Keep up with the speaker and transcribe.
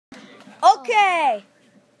Okay.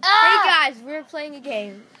 Hey guys, we're playing a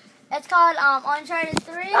game. It's called Uncharted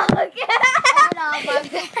 3. Okay. And my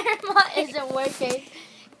camera isn't working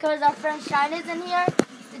because our friend Shine is in here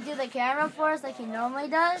to do the camera for us like he normally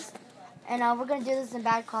does. And we're going to do this in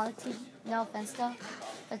bad quality. No offense though.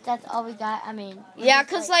 But that's all we got. I mean. Yeah,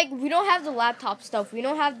 because we don't have the laptop stuff. We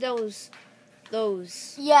don't have those.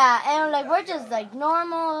 Yeah, and we're just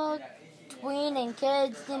normal tween and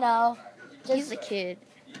kids, you know. He's a kid.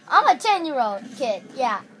 I'm a 10-year-old kid,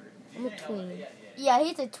 yeah. I'm a tween. Yeah,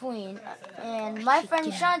 he's a tween. And my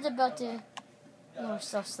friend Sean's about to... You're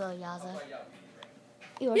so slow, Yaza.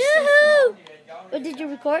 You're so slow. Oh, did you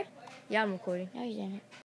record? Yeah, I'm recording. No, you didn't.